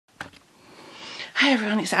Hi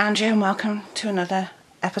everyone, it's Angie and welcome to another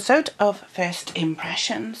episode of First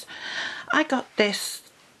Impressions. I got this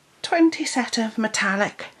 20 set of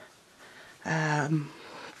metallic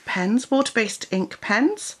pens, water-based ink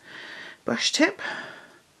pens, brush tip,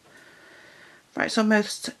 writes on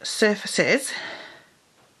most surfaces.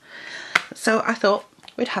 So I thought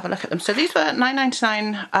we'd have a look at them. So these were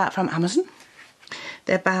 $9.99 from Amazon.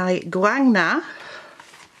 They're by Guang. As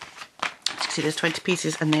you can see, there's 20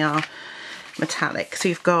 pieces and they are metallic. So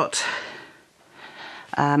you've got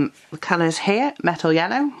the colours here: metal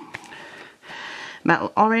yellow,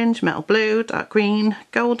 metal orange, metal blue, dark green,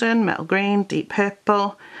 golden, metal green, deep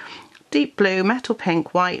purple, deep blue, metal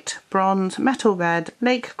pink, white, bronze, metal red,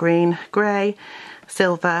 lake green, grey,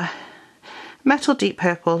 silver, metal deep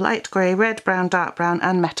purple, light grey, red, brown, dark brown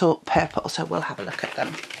and metal purple. So we'll have a look at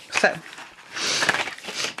them. So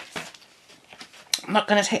I'm not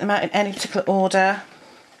going to take them out in any particular order.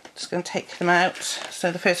 Just going to take them out.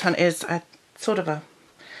 So the first one is a sort of a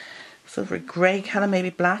grey colour, maybe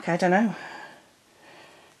black, I don't know.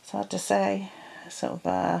 It's hard to say.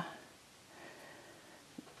 Silver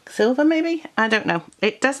maybe? I don't know.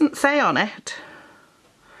 It doesn't say on it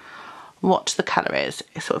what the colour is.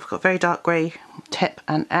 It's sort of got very dark grey tip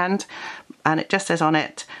and end, and it just says on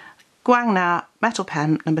it Guang metal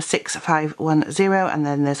pen number 6510, and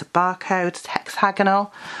then there's a barcode. It's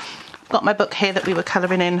hexagonal. I've got my book here that we were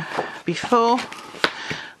colouring in before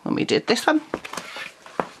when we did this one.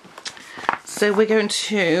 So we're going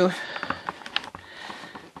to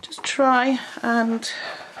just try and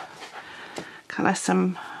colour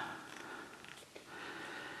some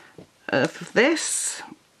of this.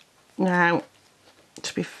 Now,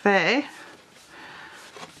 to be fair,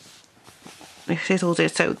 this is all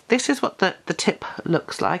good. So this is what the tip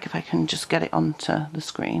looks like. If I can just get it onto the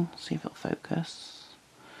screen, see if it'll focus.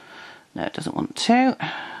 No, it doesn't want to.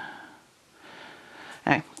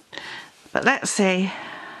 Okay. But let's see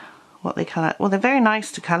what they colour. Well, they're very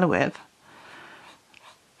nice to colour with.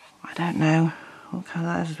 I don't know what colour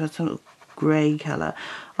that is, but it's a little grey colour.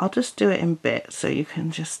 I'll just do it in bits so you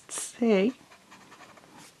can just see.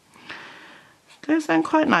 Goes down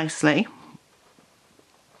quite nicely.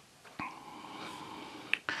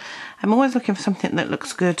 I'm always looking for something that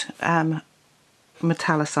looks good,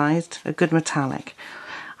 metallicized, a good metallic.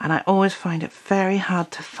 And I always find it very hard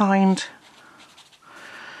to find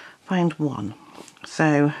one.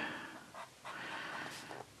 So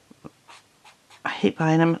I hate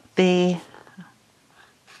buying them. The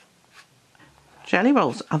jelly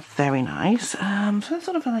rolls are very nice. So it's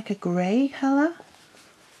sort of like a grey colour.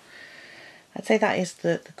 I'd say that is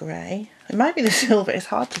the grey. It might be the silver, it's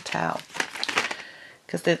hard to tell.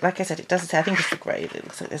 Because like I said, it doesn't say, I think it's the grey. It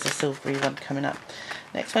looks like there's a silvery one coming up.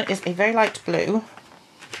 Next one is a very light blue.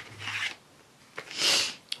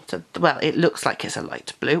 So, well, it looks like it's a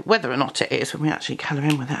light blue. Whether or not it is when we actually colour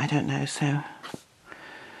in with it, I don't know. So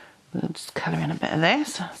we'll just colour in a bit of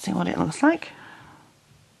this, see what it looks like.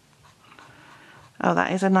 Oh,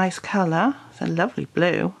 that is a nice colour. It's a lovely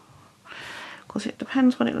blue. Of course, it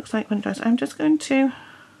depends what it looks like when it dries. I'm just going to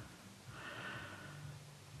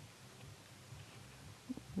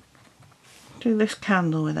do this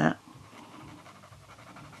candle with it.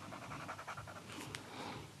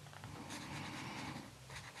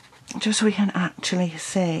 Just so we can actually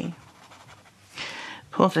see.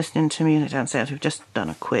 Paul's listening to music downstairs. We've just done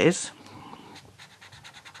a quiz.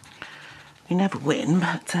 We never win,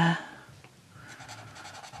 but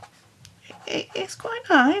it's quite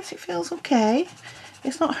nice. It feels okay.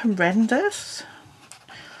 It's not horrendous.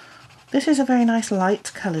 This is a very nice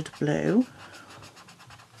light coloured blue.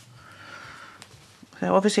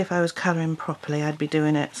 So obviously if I was colouring properly, I'd be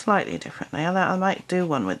doing it slightly differently. I might do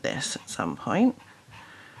one with this at some point.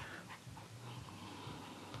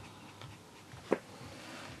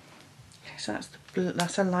 So that's the blue,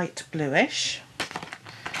 that's a light bluish.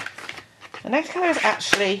 The next colour is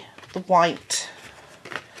actually the white.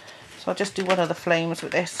 So I'll just do one of the flames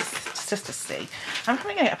with this, just to see. I'm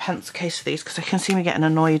probably going to get a pencil case for these because I can see me getting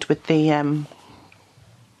annoyed with the,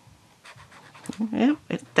 yeah,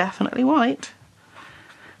 it's definitely white.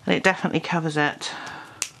 And it definitely covers it.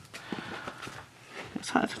 It's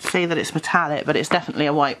hard to say that it's metallic, but it's definitely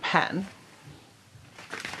a white pen.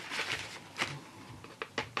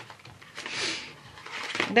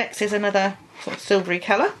 Next is another sort of silvery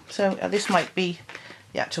colour, so this might be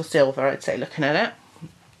the actual silver, I'd say, looking at it.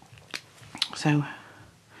 So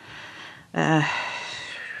we'll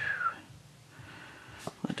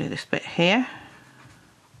do this bit here.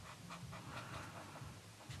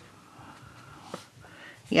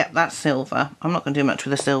 Yep, that's silver. I'm not going to do much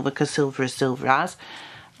with the silver because silver is silver as.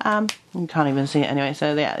 You can't even see it anyway,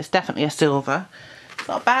 so yeah, it's definitely a silver. It's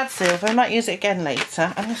not a bad silver. I might use it again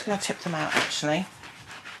later. I'm just going to tip them out actually,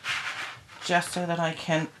 just so that I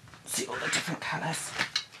can see all the different colours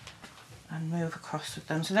and move across with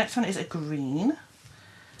them. So the next one is a green.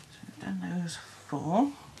 So we've done those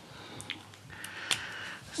 4.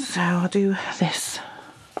 So I'll do this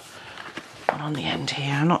one on the end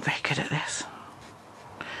here. I'm not very good at this.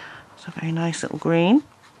 It's a very nice little green.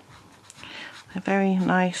 A very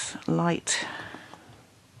nice light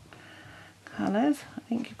colours. I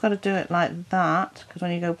think you've got to do it like that, because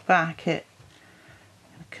when you go back it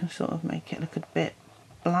can sort of make it look a bit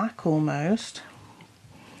black almost.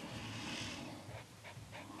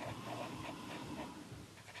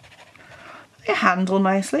 They handle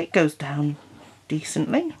nicely, it goes down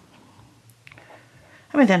decently.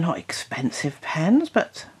 I mean, they're not expensive pens,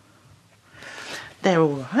 but they're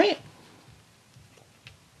all right.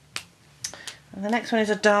 And the next one is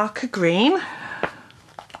a darker green.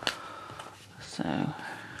 So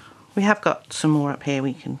we have got some more up here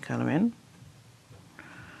we can colour in.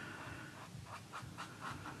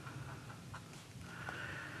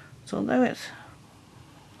 So although it's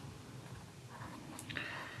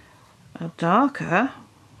a darker,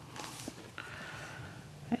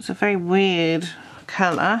 it's a very weird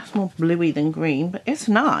colour. It's more bluey than green, but it's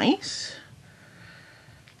nice.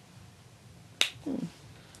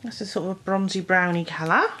 This is sort of a bronzy browny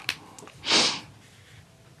colour.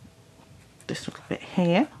 This little bit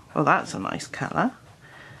here. Oh, that's a nice colour.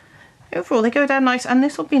 Overall, they go down nice, and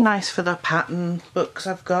this will be nice for the pattern books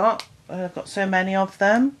I've got. I've got so many of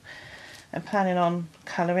them. I'm planning on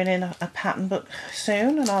colouring in a pattern book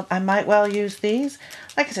soon, and I might well use these.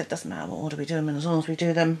 Like I said, it doesn't matter what order we do them in, as long as we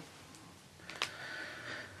do them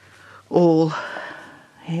all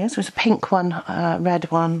here. So it's a pink one, red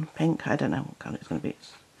one, pink. I don't know what colour it's going to be.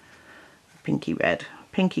 It's pinky red,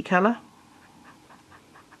 pinky colour.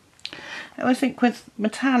 I always think with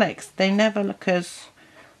metallics, they never look as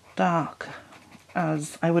dark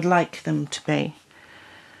as I would like them to be.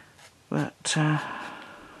 But yeah,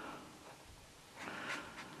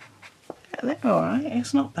 they're alright,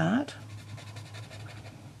 it's not bad.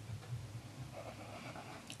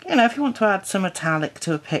 You know, if you want to add some metallic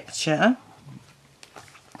to a picture,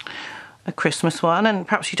 a Christmas one, and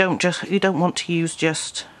perhaps you don't want to use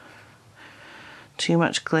just too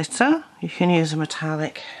much glitter, you can use a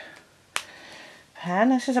metallic pen.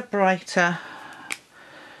 This is a brighter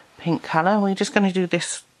pink colour. We're just going to do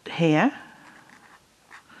this here.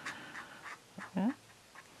 Yeah.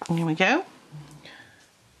 Here we go.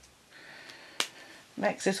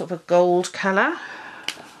 Next is sort of a gold colour.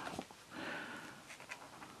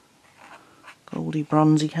 Goldy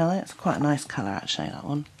bronzy colour. It's quite a nice colour actually, that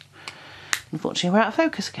one. Unfortunately we're out of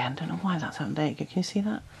focus again. Don't know why that's happened. There you go. Can you see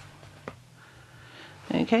that?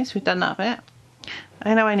 Okay, so we've done that bit.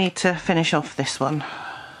 I know I need to finish off this one.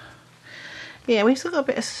 Yeah, we've still got a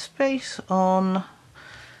bit of space on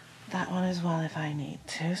that one as well if I need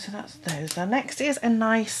to. So that's those. Now next is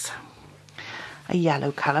a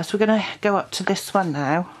yellow colour. So we're going to go up to this one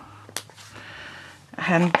now.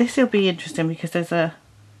 And this will be interesting because there's a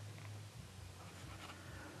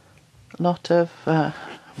lot of...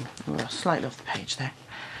 slightly off the page there.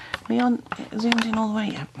 Are we on zoomed in all the way?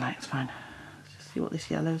 Yeah, no, it's fine. Let's just see what this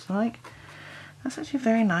yellow's like. That's actually a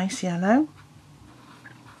very nice yellow.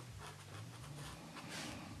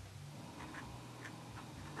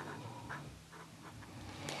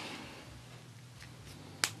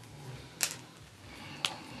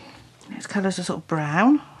 Its colours are sort of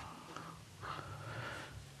brown,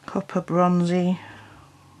 copper bronzy.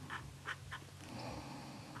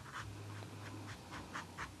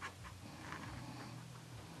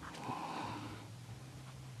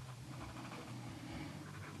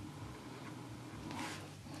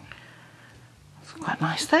 Quite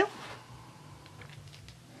nice though.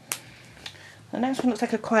 The next one looks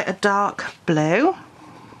like quite a dark blue.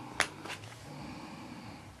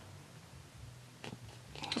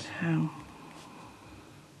 So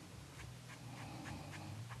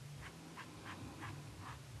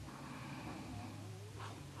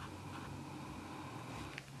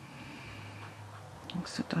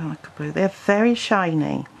looks a dark blue. They're very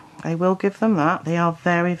shiny. I will give them that. They are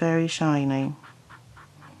very, very shiny.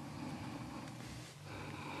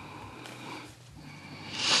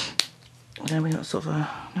 Then we've got sort of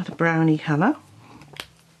another browny colour.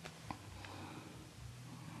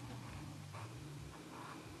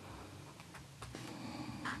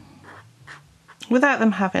 Without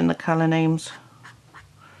them having the colour names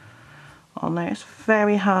on there, it's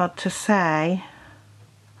very hard to say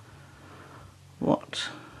what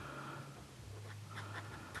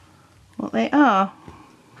they are.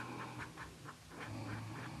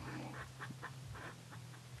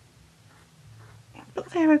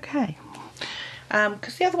 they're okay.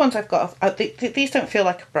 Because the other ones I've got, these don't feel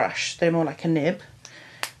like a brush, they're more like a nib.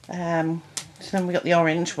 So then we got the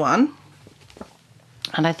orange one,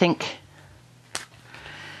 and I think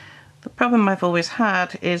the problem I've always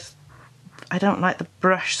had is I don't like the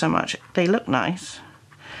brush so much. They look nice.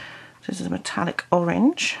 So this is a metallic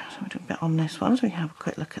orange, so we'll do a bit on this one so we can have a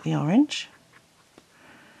quick look at the orange.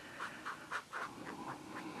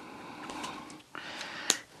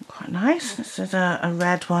 Quite nice. This is a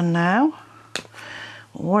red one now,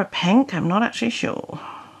 or a pink, I'm not actually sure.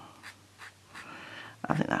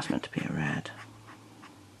 I think that's meant to be a red.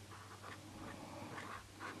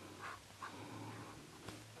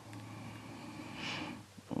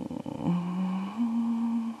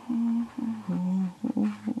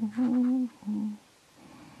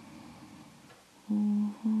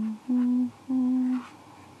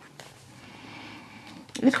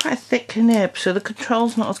 It's quite a thick nib, so the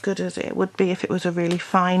control's not as good as it would be if it was a really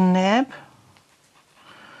fine nib.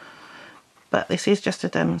 But this is just a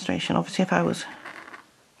demonstration. Obviously, if I was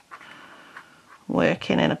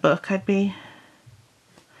working in a book, I'd be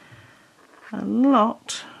a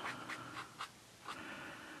lot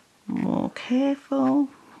more careful.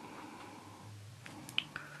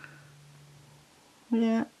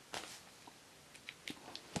 Yeah.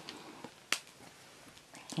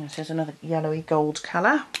 This is another yellowy gold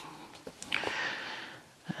colour.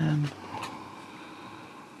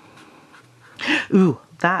 Ooh,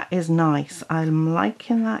 that is nice. I'm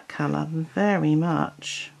liking that colour very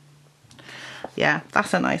much. Yeah,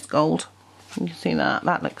 that's a nice gold. You can see that.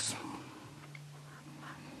 That looks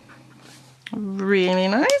really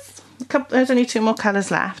nice. There's only 2 more colours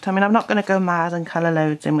left. I mean, I'm not going to go mad and colour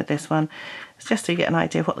loads in with this one. It's just to get an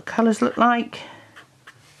idea of what the colours look like.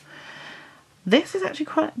 This is actually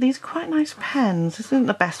these are quite nice pens. This isn't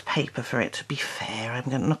the best paper for it, to be fair.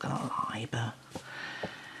 I'm not going to lie, but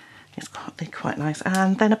they're quite nice.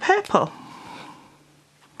 And then a purple.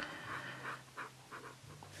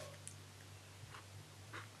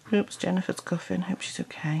 Oops, Jennifer's coughing. Hope she's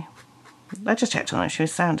okay. I just checked on her. She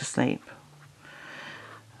was sound asleep.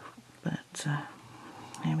 But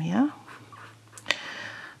here we are.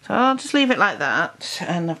 So I'll just leave it like that,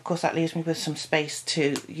 and of course that leaves me with some space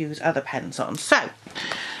to use other pens on. So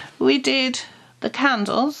we did the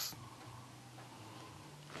candles.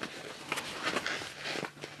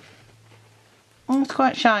 It's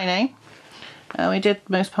quite shiny. We did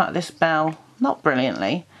most part of this bell, not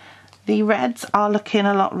brilliantly. The reds are looking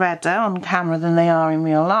a lot redder on camera than they are in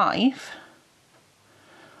real life.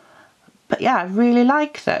 But yeah, I really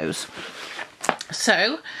like those.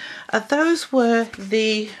 So those were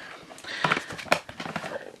the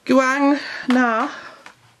Guang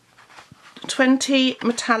 20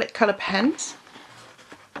 metallic colour pens.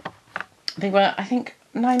 They were, I think,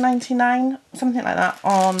 $9.99, something like that,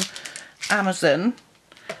 on Amazon.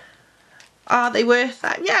 Are they worth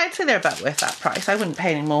that? Yeah, I'd say they're about worth that price. I wouldn't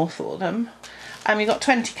pay any more for them. You've got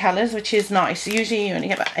 20 colours, which is nice. Usually you only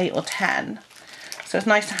get about 8 or 10. So it's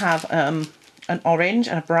nice to have an orange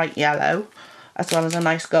and a bright yellow, as well as a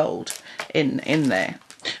nice gold in there.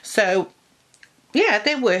 So yeah,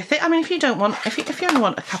 they're worth it. I mean, if you don't want, if you only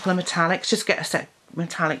want a couple of metallics, just get a set of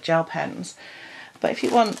metallic gel pens. But if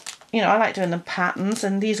you want, you know, I like doing the patterns,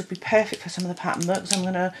 and these would be perfect for some of the pattern books. I'm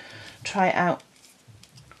going to try it out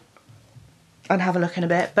and have a look in a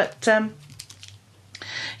bit. But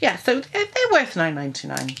yeah, so they're worth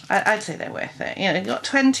 $9.99. I'd say they're worth it. You know, you've got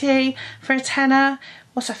 20 for a tenner.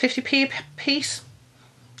 What's that, 50p a piece?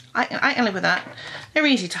 I can live with that. They're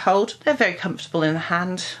easy to hold. They're very comfortable in the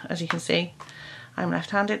hand, as you can see. I'm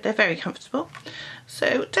left-handed. They're very comfortable.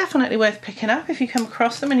 So definitely worth picking up if you come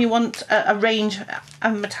across them and you want a range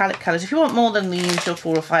of metallic colours. If you want more than the usual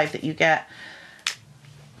 4 or 5 that you get,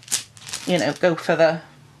 you know, go for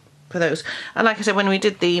those. And like I said, when we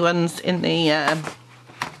did the ones in the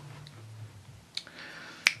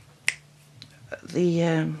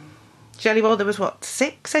jelly bowl, there was what,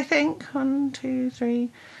 6, I think? 1, 2, 3,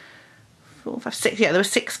 4, 5, 6. Yeah, there were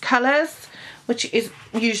 6 colours, which is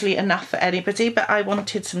usually enough for anybody, but I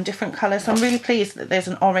wanted some different colours. So I'm really pleased that there's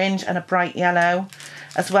an orange and a bright yellow,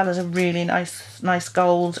 as well as a really nice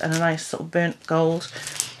gold and a nice sort of burnt gold.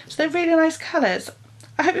 So they're really nice colours.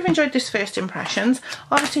 I hope you've enjoyed this first impressions.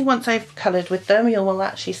 Obviously, once I've coloured with them, you will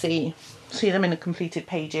actually see them in the completed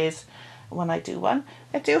pages when I do one.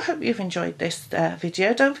 I do hope you've enjoyed this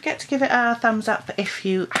video. Don't forget to give it a thumbs up if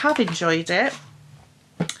you have enjoyed it.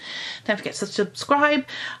 Don't forget to subscribe,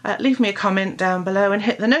 leave me a comment down below, and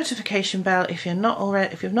hit the notification bell if you've not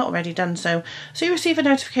already done so, so you receive a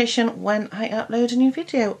notification when I upload a new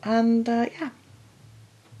video. And yeah,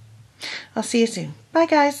 I'll see you soon. Bye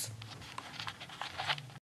guys.